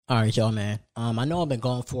All right, y'all, man. I know I've been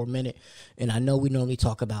gone for a minute, and I know we normally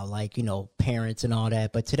talk about, like, parents and all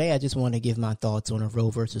that, but today I just want to give my thoughts on a Roe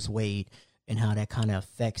versus Wade and how that kind of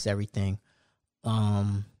affects everything.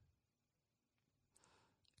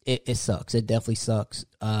 It sucks. It definitely sucks.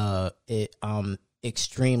 I'm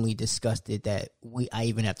extremely disgusted that I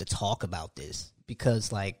even have to talk about this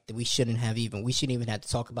because, like, we shouldn't even have to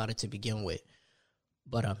talk about it to begin with.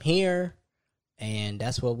 But I'm here, and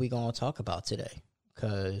that's what we're gonna talk about today.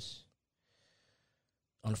 Because,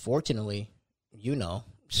 unfortunately, the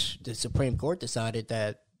Supreme Court decided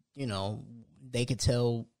that, they could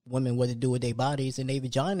tell women what to do with their bodies and their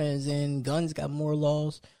vaginas, and guns got more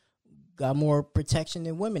laws, got more protection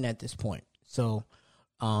than women at this point. So,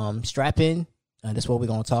 strap in. That's what we're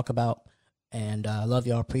going to talk about. And I love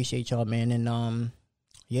y'all. Appreciate y'all, man. And,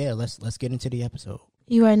 let's get into the episode.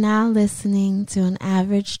 You are now listening to an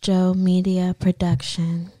Average Joe Media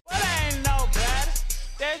production.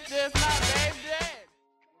 That's just my baby dad.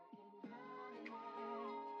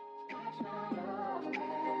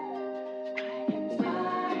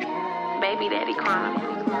 Baby Daddy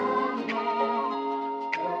Chronicles.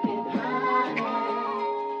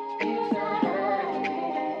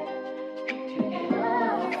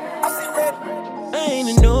 I ain't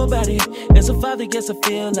a nobody. As a father, guess I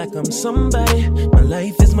feel like I'm somebody. My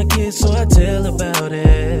life is my kid, so I tell about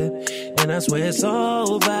it. And I swear it's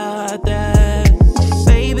all about that.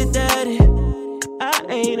 Baby daddy, I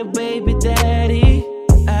ain't a baby daddy.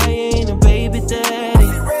 I ain't a baby daddy.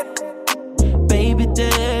 Baby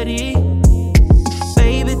daddy,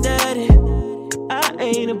 baby daddy, I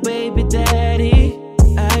ain't a baby daddy.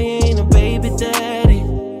 I ain't a baby daddy.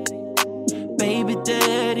 Baby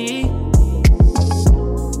daddy.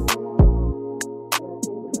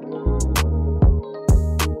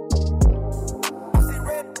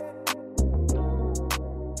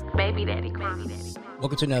 Baby Daddy Chronicles.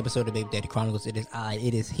 Welcome to another episode of Baby Daddy Chronicles. It is I,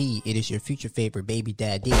 it is he, it is your future favorite baby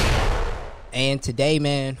daddy. And today,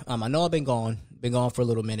 man, I know I've been gone for a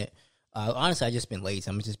little minute. Honestly, I just been lazy.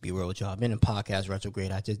 I'm gonna just be real with y'all. I've been in podcast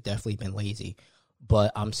retrograde. I just definitely been lazy,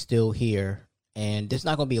 but I'm still here. And this is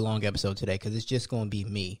not gonna be a long episode today because it's just gonna be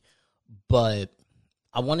me. But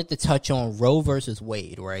I wanted to touch on Roe versus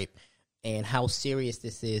Wade, right? And how serious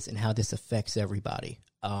this is and how this affects everybody.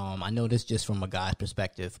 I know this just from a guy's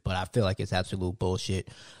perspective, but I feel like it's absolute bullshit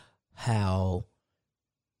how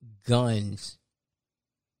guns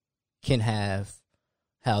can have,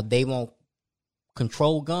 how they won't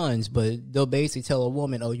control guns, but they'll basically tell a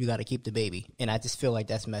woman, oh, you got to keep the baby. And I just feel like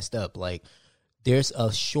that's messed up. Like, there's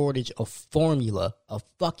a shortage of formula, a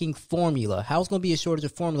fucking formula. How's going to be a shortage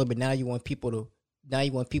of formula, but now you want people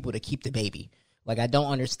to keep the baby? Like, I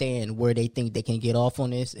don't understand where they think they can get off on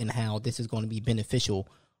this and how this is going to be beneficial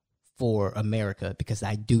for America, because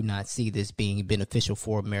I do not see this being beneficial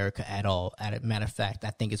for America at all. As a matter of fact, I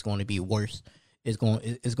think it's going to be worse. It's going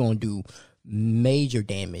to do major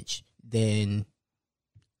damage than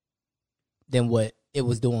what it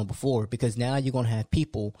was doing before, because now you're going to have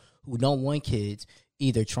people who don't want kids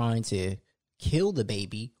either trying to kill the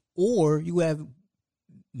baby, or you have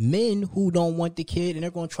men who don't want the kid and they're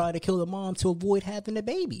going to try to kill the mom to avoid having the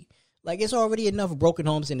baby. Like, it's already enough broken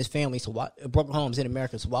homes in this family, broken homes in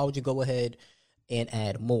America, so why would you go ahead and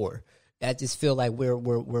add more? I just feel like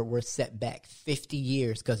we're set back 50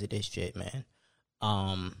 years because of this shit, man.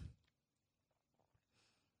 I'm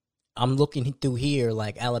looking through here,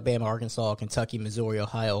 like Alabama, Arkansas, Kentucky, Missouri,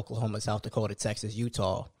 Ohio, Oklahoma, South Dakota, Texas,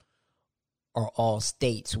 Utah are all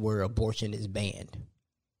states where abortion is banned.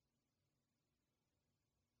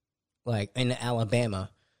 Like, in Alabama,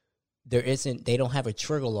 they don't have a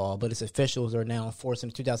trigger law, but its officials are now enforcing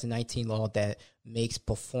a 2019 law that makes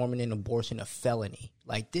performing an abortion a felony.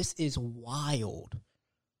 Like, this is wild.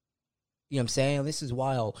 You know what I'm saying? This is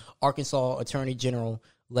wild. Arkansas Attorney General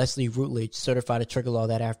Leslie Rutledge certified a trigger law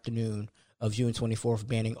that afternoon of June 24th,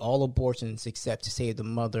 banning all abortions except to save the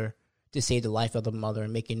life of the mother,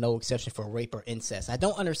 and making no exception for rape or incest. I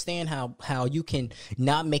don't understand how you can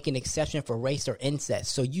not make an exception for race or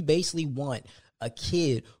incest. So you basically want a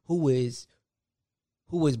kid who was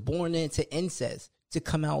born into incest to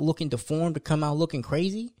come out looking deformed, to come out looking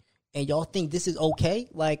crazy, and y'all think this is okay?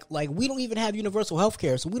 Like we don't even have universal health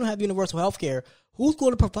care. So we don't have universal health care. Who's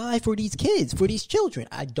going to provide for these kids, for these children?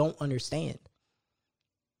 I don't understand.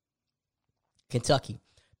 Kentucky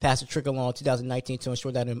passed a trigger law in 2019 to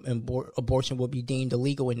ensure that abortion will be deemed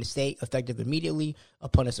illegal in the state, effective immediately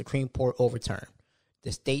upon a Supreme Court overturn.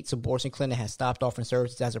 The state's abortion clinic has stopped offering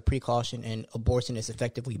services as a precaution, and abortion is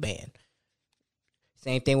effectively banned.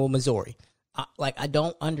 Same thing with Missouri. I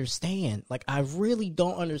don't understand. Like, I really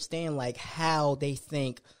don't understand, like, how they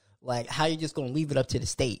think Like, how you just gonna leave it up to the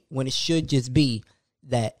state when it should just be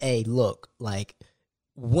that, hey, look, like,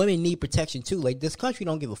 women need protection too. Like, this country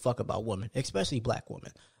don't give a fuck about women, especially black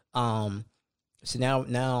women. So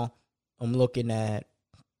now I'm looking at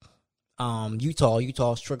Utah.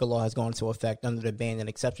 Utah's trigger law has gone into effect. Under the ban, an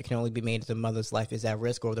exception can only be made if the mother's life is at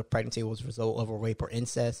risk or the pregnancy was a result of a rape or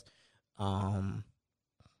incest.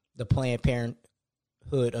 The Planned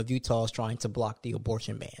Parenthood of Utah is trying to block the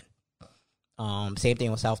abortion ban. Same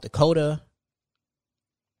thing with South Dakota.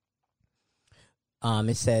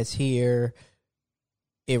 It says here,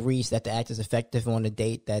 it reads that the act is effective on the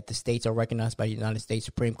date that the states are recognized by the United States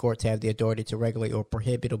Supreme Court to have the authority to regulate or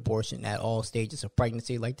prohibit abortion at all stages of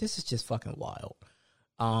pregnancy. Like, this is just fucking wild.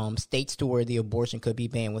 States to where the abortion could be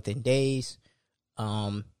banned within days.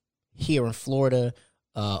 Here in Florida,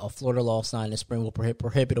 a Florida law signed this spring will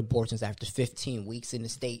prohibit abortions after 15 weeks in the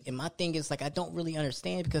state. And my thing is, like, I don't really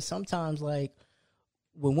understand, because sometimes, like,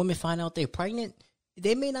 when women find out they're pregnant,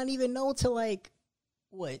 they may not even know till, like,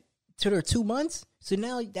 to their 2 months. So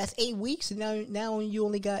now that's 8 weeks. And now you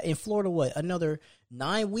only got in Florida, another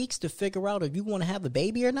 9 weeks to figure out if you want to have a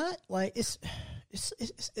baby or not. Like, it's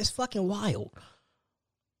fucking wild.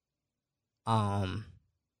 In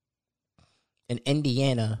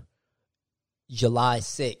Indiana, July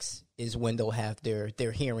 6th is when they'll have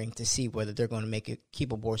their hearing to see whether they're going to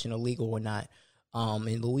keep abortion illegal or not.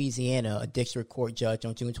 In Louisiana, a district court judge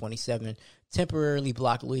on June 27 temporarily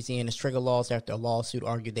blocked Louisiana's trigger laws after a lawsuit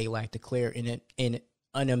argued they lacked a clear and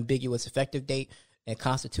unambiguous effective date and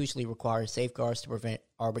constitutionally required safeguards to prevent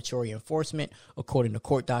arbitrary enforcement. According to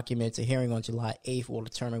court documents, a hearing on July 8th will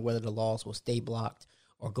determine whether the laws will stay blocked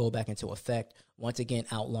or go back into effect, once again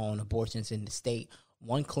outlawing abortions in the state.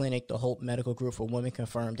 One clinic, the Hope Medical Group for Women,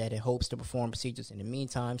 confirmed that it hopes to perform procedures in the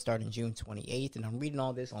meantime starting June 28th. And I'm reading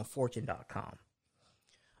all this on Fortune.com.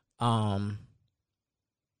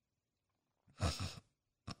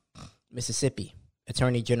 Mississippi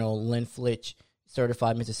Attorney General Lynn Flitch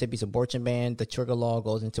certified Mississippi's abortion ban. The trigger law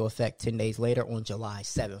goes into effect 10 days later on July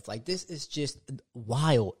 7th. Like, this is just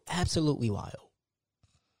wild, absolutely wild.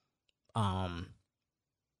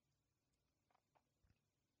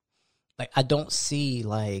 Like, I don't see,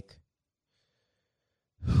 like,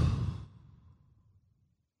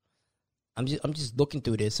 I'm just looking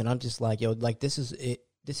through this and I'm just like, yo, like, this is it.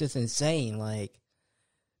 This is insane. Like,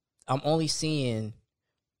 I'm only seeing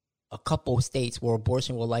a couple of states where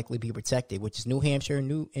abortion will likely be protected, which is New Hampshire and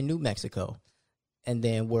New Mexico. And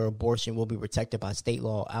then where abortion will be protected by state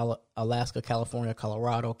law, Alaska, California,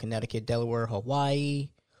 Colorado, Connecticut, Delaware, Hawaii,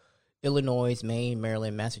 Illinois, Maine,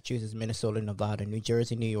 Maryland, Massachusetts, Minnesota, Nevada, New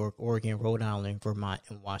Jersey, New York, Oregon, Rhode Island, Vermont,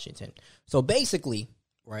 and Washington. So basically,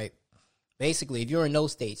 right? Basically, if you're in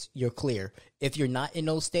those states, you're clear. If you're not in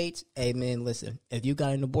those states, hey man, listen. If you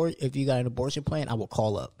got an abortion plan, I will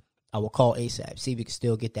call up. I will call ASAP. See if we can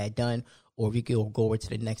still get that done, or if we can go over to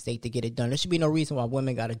the next state to get it done. There should be no reason why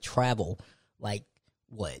women got to travel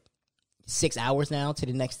 6 hours now to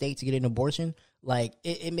the next state to get an abortion. Like,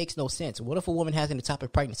 it makes no sense. What if a woman has an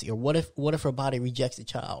ectopic pregnancy, or what if her body rejects a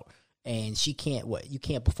child and she can't you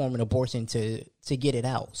can't perform an abortion to get it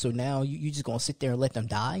out? So now you just gonna sit there and let them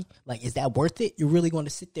die? Like, is that worth it? You're really going to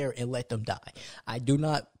sit there and let them die? I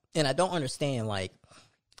don't understand, like,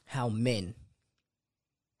 how men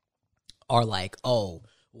are like, oh,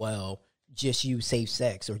 well, just use safe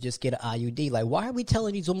sex or just get an IUD. Like, why are we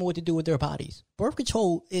telling these women what to do with their bodies? Birth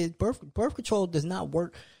control does not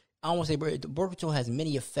work. I don't want to say birth control has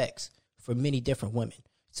many effects for many different women.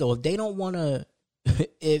 So if they don't want to,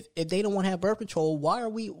 if they don't want to have birth control, why are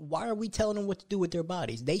we telling them what to do with their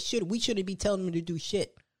bodies? We shouldn't be telling them to do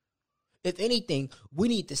shit. If anything, we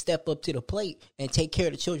need to step up to the plate and take care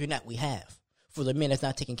of the children that we have. For the men that's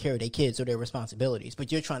not taking care of their kids or their responsibilities, but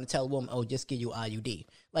you're trying to tell a woman, oh, just give you IUD.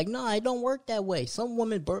 Like, nah, it don't work that way. Some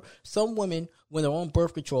women, when they're on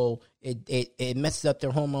birth control, it messes up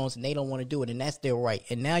their hormones and they don't want to do it, and that's their right.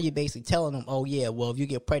 And now you're basically telling them, oh yeah, well, if you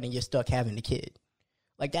get pregnant, you're stuck having the kid.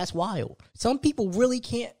 Like, that's wild. Some people really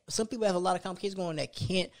can't. Some people have a lot of complications going on that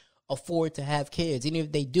can't afford to have kids. And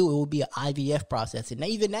if they do, it will be an IVF process. And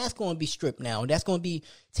even that's going to be stripped now. And that's going to be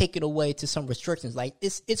taken away to some restrictions. Like,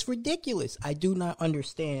 it's ridiculous. I do not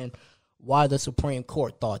understand why the Supreme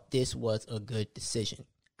Court thought this was a good decision.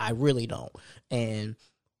 I really don't. And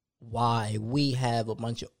why we have a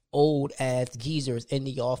bunch of old ass geezers in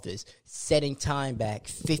the office setting time back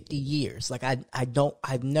 50 years. Like,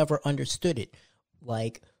 I've never understood it.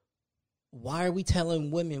 Like, why are we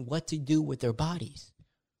telling women what to do with their bodies?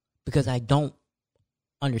 Because I don't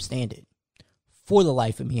understand it. For the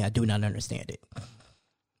life of me, I do not understand it.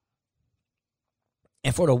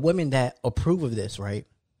 And for the women that approve of this, right?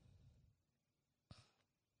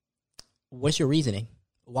 what's your reasoning?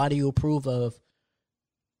 Why do you approve of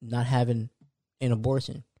not having an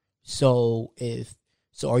abortion? So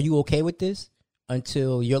are you okay with this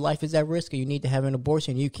until your life is at risk and you need to have an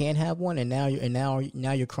abortion? You can't have one, and now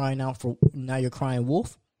you're crying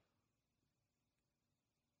wolf.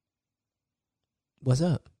 What's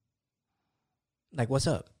up? Like, what's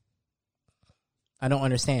up? I don't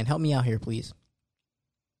understand. Help me out here, please.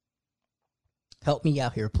 Help me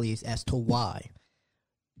out here, please, as to why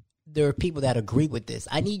there are people that agree with this.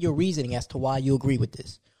 I need your reasoning as to why you agree with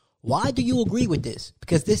this. Why do you agree with this?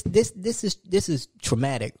 Because this is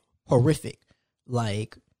traumatic, horrific.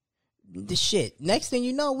 Like, this shit. Next thing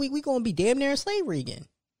you know, we gonna be damn near in slavery again.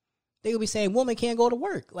 They will be saying women can't go to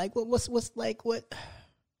work. Like, what?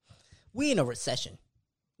 We in a recession.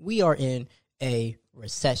 We are in a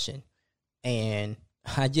recession, and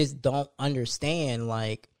I just don't understand.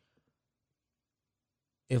 Like,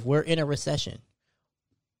 if we're in a recession,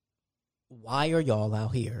 why are y'all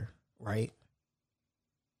out here, right?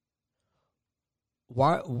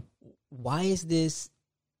 Why is this?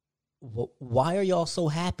 Why are y'all so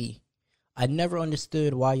happy? I never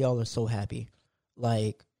understood why y'all are so happy.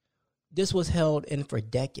 Like, this was held in for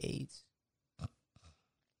decades.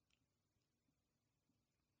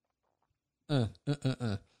 So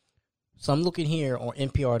I'm looking here on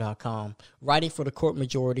NPR.com. Writing for the court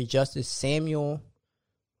majority, Justice Samuel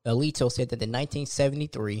Alito said that the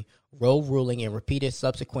 1973 Roe ruling and repeated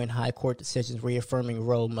subsequent high court decisions reaffirming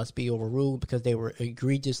Roe must be overruled because they were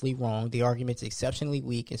egregiously wrong. The arguments exceptionally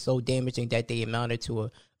weak and so damaging that they amounted to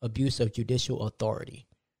an abuse of judicial authority.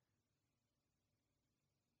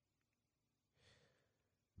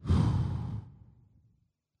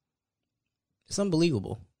 It's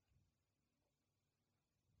unbelievable.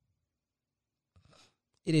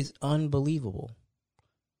 It is unbelievable.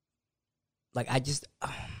 Like, I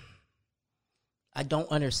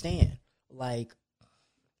don't understand. Like,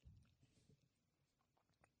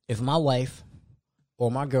 if my wife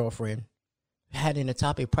or my girlfriend had an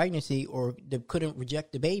ectopic pregnancy or they couldn't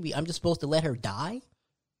reject the baby, I'm just supposed to let her die?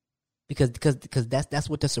 Because that's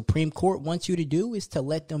what the Supreme Court wants you to do, is to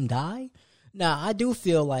let them die? Now, I do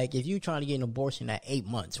feel like if you're trying to get an abortion at 8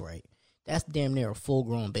 months, right, that's damn near a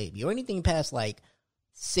full-grown baby. Or anything past, like,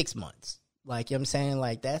 6 months. Like, you know what I'm saying?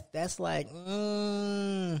 Like, that's like,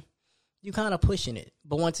 you kind of pushing it.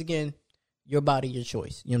 But once again, your body, your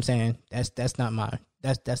choice. You know what I'm saying? That's not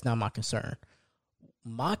my concern.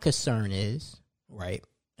 My concern is, right,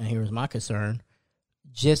 and here's my concern,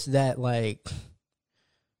 just that, like,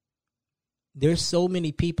 there's so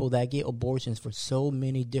many people that get abortions for so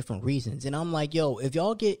many different reasons. And I'm like, yo, if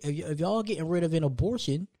y'all getting rid of an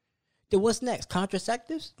abortion, then what's next?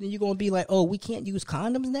 Contraceptives? Then you're gonna be like, oh, we can't use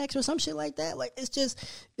condoms next or some shit like that. Like, it's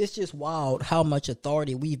just wild how much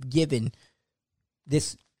authority we've given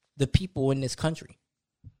the people in this country.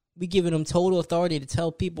 We giving them total authority to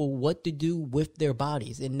tell people what to do with their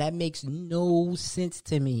bodies, and that makes no sense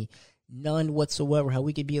to me, none whatsoever. How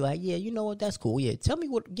we could be like, yeah, you know what? That's cool. Yeah,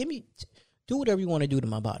 do whatever you want to do to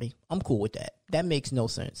my body. I'm cool with that. That makes no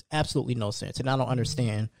sense. Absolutely no sense. And I don't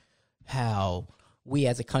understand how we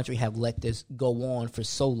as a country have let this go on for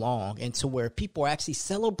so long, and to where people are actually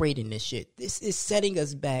celebrating this shit. This is setting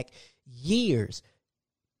us back years,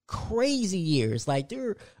 crazy years. Like,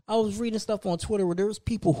 I was reading stuff on Twitter where there's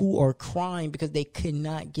people who are crying because they could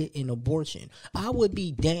not get an abortion. I would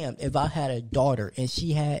be damned if I had a daughter and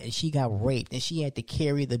she got raped and she had to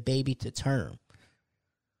carry the baby to term.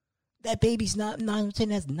 That baby's not, 9 out of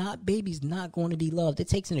 10, baby's not going to be loved. It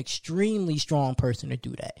takes an extremely strong person to do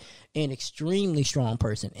that. An extremely strong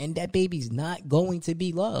person. And that baby's not going to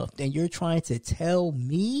be loved. And you're trying to tell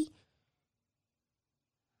me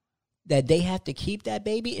that they have to keep that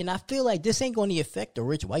baby? And I feel like this ain't going to affect the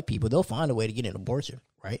rich white people. They'll find a way to get an abortion,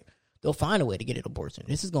 right? They'll find a way to get an abortion.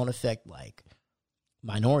 This is going to affect, like,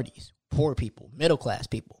 minorities, poor people, middle class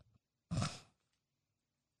people.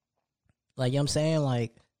 Like, you know what I'm saying?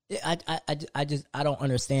 Like, I don't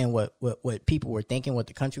understand what people were thinking, what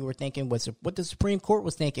the country were thinking, what the Supreme Court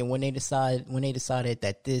was thinking when they decided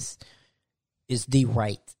that this is the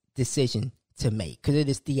right decision to make, because it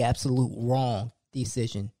is the absolute wrong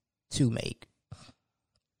decision to make.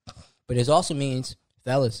 But it also means,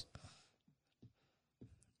 fellas,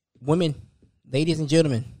 women, ladies and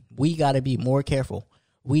gentlemen, we got to be more careful.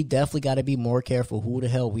 We definitely got to be more careful who the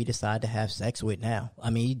hell we decide to have sex with now. I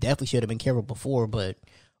mean, you definitely should have been careful before, but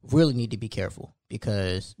really need to be careful,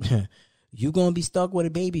 because you're going to be stuck with a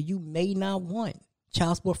baby you may not want.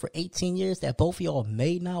 Child support for 18 years that both of y'all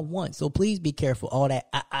may not want. So please be careful. All that,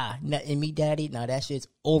 nothing me, daddy. Now that shit's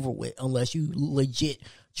over with unless you legit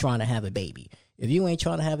trying to have a baby. If you ain't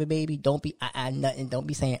trying to have a baby, don't be, nothing. Don't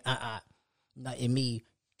be saying, not in me,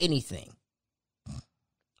 anything,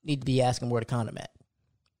 need to be asking where the condom at.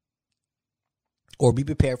 Or be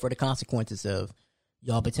prepared for the consequences of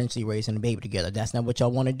y'all potentially raising a baby together. If that's not what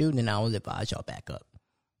y'all want to do, then I will advise y'all back up.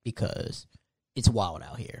 Because it's wild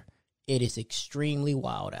out here. It is extremely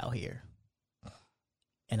wild out here.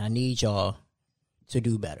 And I need y'all to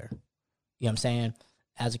do better. You know what I'm saying?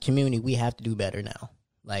 As a community, we have to do better now.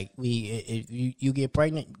 Like, if you get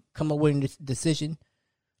pregnant, come up with a decision.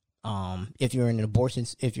 If you're in an abortion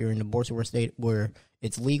state where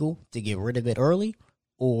it's legal, to get rid of it early,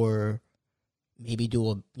 or maybe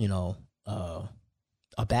do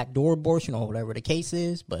a backdoor abortion or whatever the case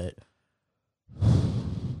is. But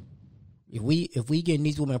if we getting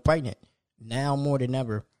these women pregnant now more than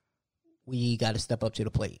ever, we got to step up to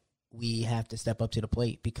the plate. We have to step up to the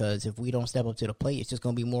plate, because if we don't step up to the plate, it's just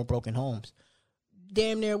going to be more broken homes.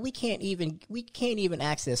 Damn near, we can't even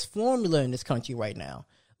access formula in this country right now.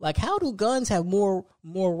 Like, how do guns have more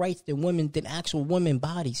rights than women, than actual women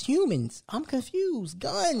bodies? Humans, I'm confused.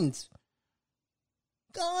 Guns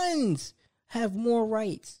have more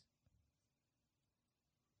rights.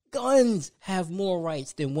 Guns have more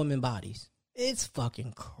rights than women bodies. It's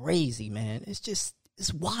fucking crazy, man. It's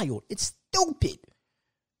wild. It's stupid.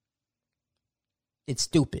 It's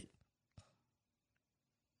stupid.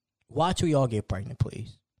 Watch who y'all get pregnant,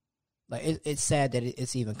 please. Like, it's sad that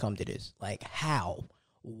it's even come to this. Like, how?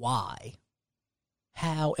 Why?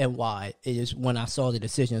 How and why? It is, when I saw the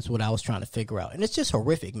decision, is what I was trying to figure out. And it's just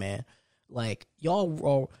horrific, man. Like,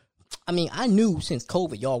 I knew since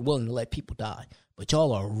COVID, y'all willing to let people die. But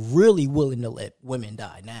y'all are really willing to let women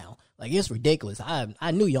die now. Like, it's ridiculous.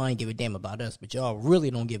 I knew y'all ain't give a damn about us, but y'all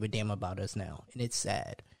really don't give a damn about us now. And it's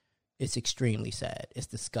sad. It's extremely sad. It's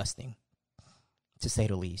disgusting, to say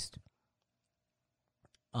the least.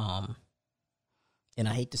 And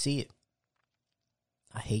I hate to see it.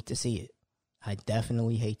 I hate to see it. I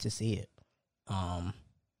definitely hate to see it. I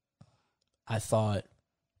thought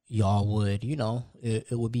y'all would,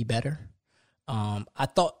 it would be better. I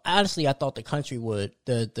thought the country would,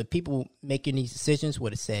 the people making these decisions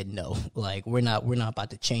would have said no. Like, we're not about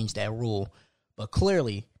to change that rule. But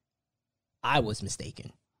clearly, I was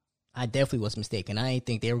mistaken. I definitely was mistaken. I didn't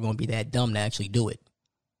think they were going to be that dumb to actually do it.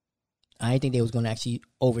 I didn't think they was going to actually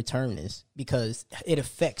overturn this, because it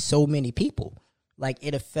affects so many people. Like,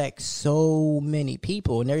 it affects so many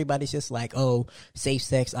people, and everybody's just like, oh, safe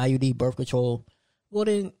sex, IUD, birth control. Well,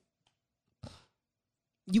 then,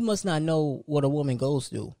 you must not know what a woman goes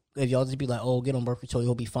through. If y'all just be like, oh, get on birth control,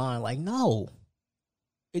 you'll be fine. Like, no.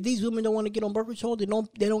 If these women don't want to get on birth control, they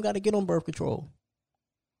don't got to get on birth control.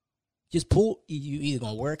 Just pull. You either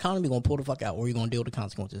gonna wear a condom, you're gonna pull the fuck out, or you're gonna deal with the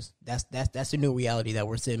consequences. That's the new reality that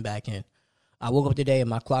we're sitting back in. I woke up today and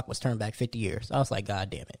my clock was turned back 50 years. I was like, God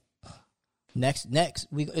damn it. Next,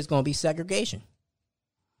 it's gonna be segregation.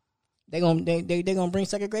 They're gonna bring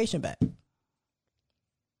segregation back,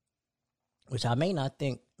 which I may not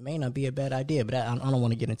be a bad idea, but I don't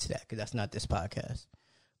want to get into that, because that's not this podcast.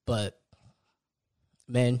 But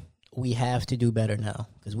men, we have to do better now,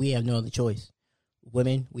 because we have no other choice.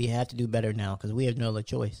 Women, we have to do better now, because we have no other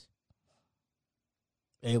choice.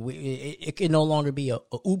 It can no longer be a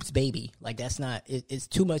oops baby. Like, that's not. It's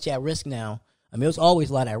too much at risk now. I mean, it was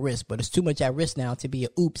always a lot at risk, but it's too much at risk now to be a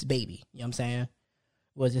oops baby. You know what I'm saying?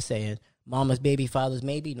 What's it saying? Mama's baby, father's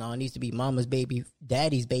maybe? No, it needs to be mama's baby,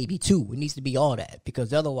 daddy's baby too. It needs to be all that,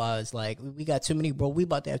 because otherwise, like, we got too many, we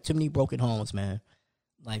about to have too many broken homes, man.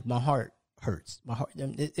 Like, my heart hurts. My heart.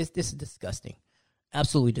 This is disgusting.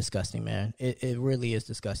 Absolutely disgusting, man. It really is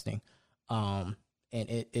disgusting. And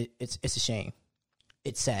it's a shame.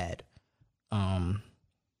 It's sad. That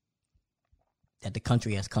the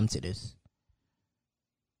country has come to this.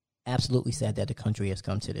 Absolutely sad that the country has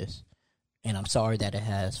come to this. And I'm sorry that it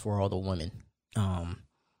has, for all the women.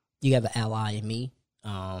 You have an ally in me.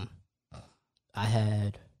 I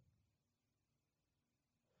had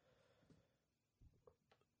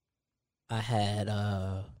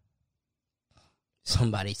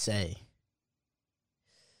somebody say,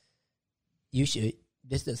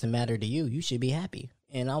 this doesn't matter to you. You should be happy.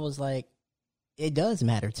 And I was like, it does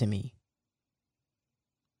matter to me.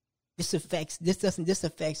 This affects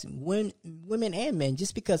women and men.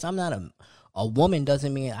 Just because I'm not a woman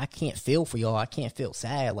doesn't mean I can't feel for y'all. I can't feel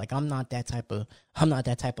sad. Like, I'm not that type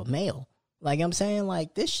of male. Like, I'm saying,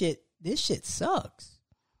 like, this shit sucks.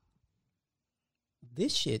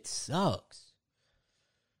 This shit sucks.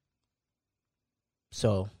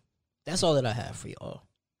 So that's all that I have for y'all.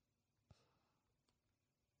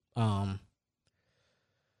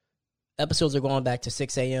 Episodes are going back to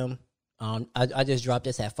 6 a.m. I just dropped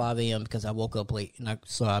this at 5 a.m. because I woke up late, and I'm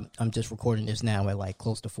just recording this now at like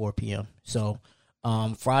close to 4 p.m. So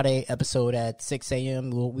Friday episode at 6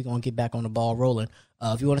 a.m. We're gonna get back on the ball rolling.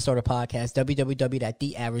 If you want to start a podcast,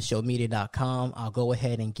 www.theaveragejoemedia.com. I'll go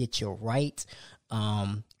ahead and get you right,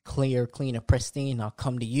 clear, clean, and pristine. I'll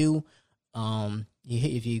come to you.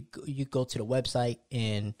 If you go to the website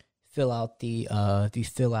and fill out the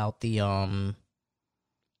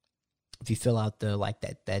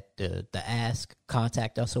ask,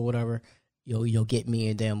 contact us or whatever, you'll get me,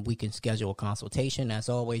 and then we can schedule a consultation. As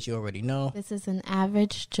always, you already know. This is an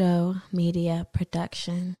Average Joe Media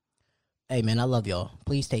production. Hey, man, I love y'all.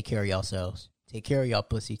 Please take care of yourselves. Take care of y'all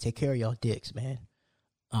pussy. Take care of y'all dicks, man.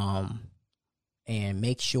 And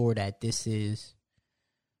make sure that this is,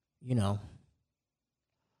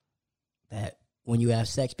 that when you have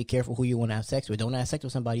sex, be careful who you want to have sex with. Don't have sex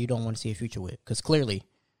with somebody you don't want to see a future with, because clearly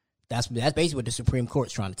that's basically what the Supreme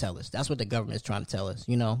Court's trying to tell us. That's what the government's trying to tell us,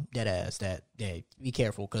 dead ass, that be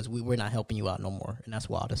careful, because we're not helping you out no more, and that's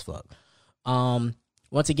wild as fuck.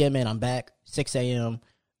 Once again, man, I'm back, 6 a.m.,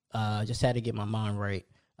 just had to get my mind right.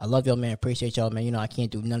 I love y'all, man. Appreciate y'all, man. I can't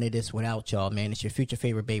do none of this without y'all, man. It's your future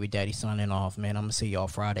favorite baby daddy signing off, man. I'm going to see y'all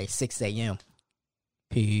Friday, 6 a.m.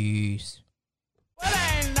 Peace. Well,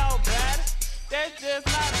 ain't nobody. That's just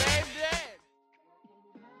my baby daddy.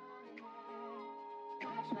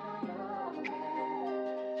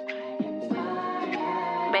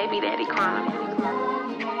 Baby Daddy Chronicles.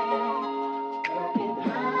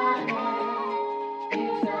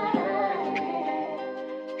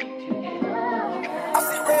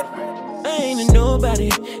 I ain't a nobody.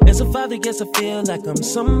 As a father, guess I feel like I'm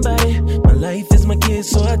somebody. My life is my kid,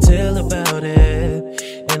 so I tell about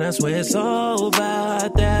it. And I swear it's all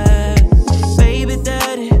about that. Baby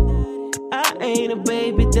daddy, I ain't a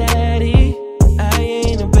baby daddy. I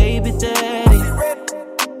ain't a baby daddy.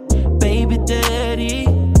 Baby daddy,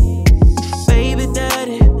 baby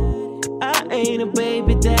daddy, I ain't a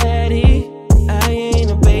baby daddy. I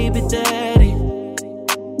ain't a baby daddy.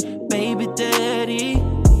 Baby daddy.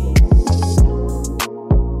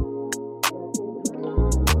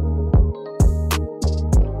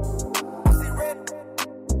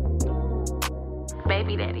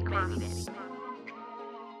 Baby Daddy Chronicles.